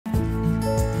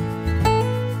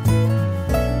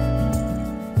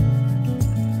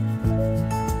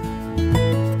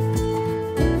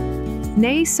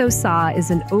Naesosa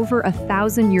is an over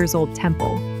 1,000-years-old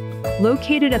temple,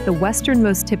 located at the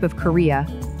westernmost tip of Korea,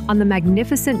 on the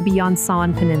magnificent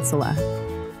Byeonsan Peninsula.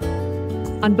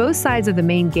 On both sides of the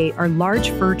main gate are large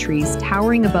fir trees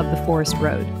towering above the forest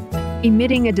road,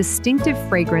 emitting a distinctive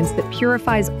fragrance that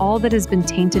purifies all that has been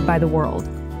tainted by the world.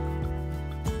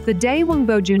 The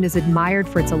Daewoongbojeon is admired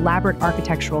for its elaborate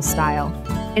architectural style,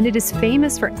 and it is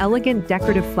famous for elegant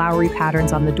decorative flowery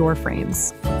patterns on the door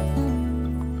frames.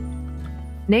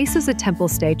 Naesosa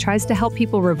Templestay tries to help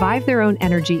people revive their own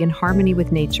energy in harmony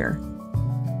with nature.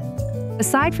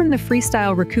 Aside from the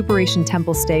freestyle recuperation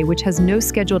Templestay, which has no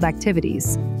scheduled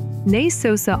activities,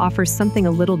 Naesosa offers something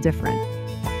a little different.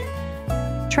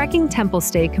 Trekking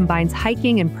Templestay combines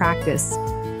hiking and practice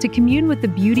to commune with the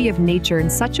beauty of nature in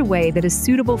such a way that is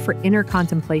suitable for inner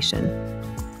contemplation.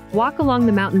 Walk along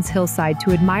the mountain's hillside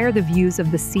to admire the views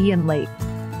of the sea and lake,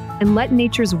 and let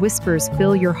nature's whispers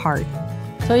fill your heart.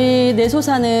 저희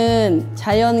내소사는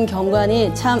자연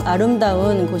경관이 참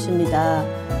아름다운 곳입니다.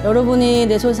 여러분이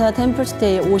내소사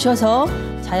템플스테이 오셔서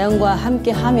자연과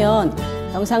함께 하면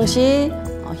평상시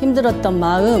힘들었던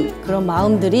마음, 그런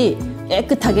마음들이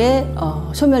깨끗하게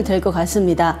소멸될 것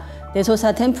같습니다.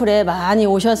 내소사 템플에 많이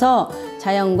오셔서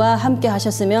자연과 함께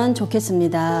하셨으면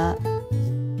좋겠습니다.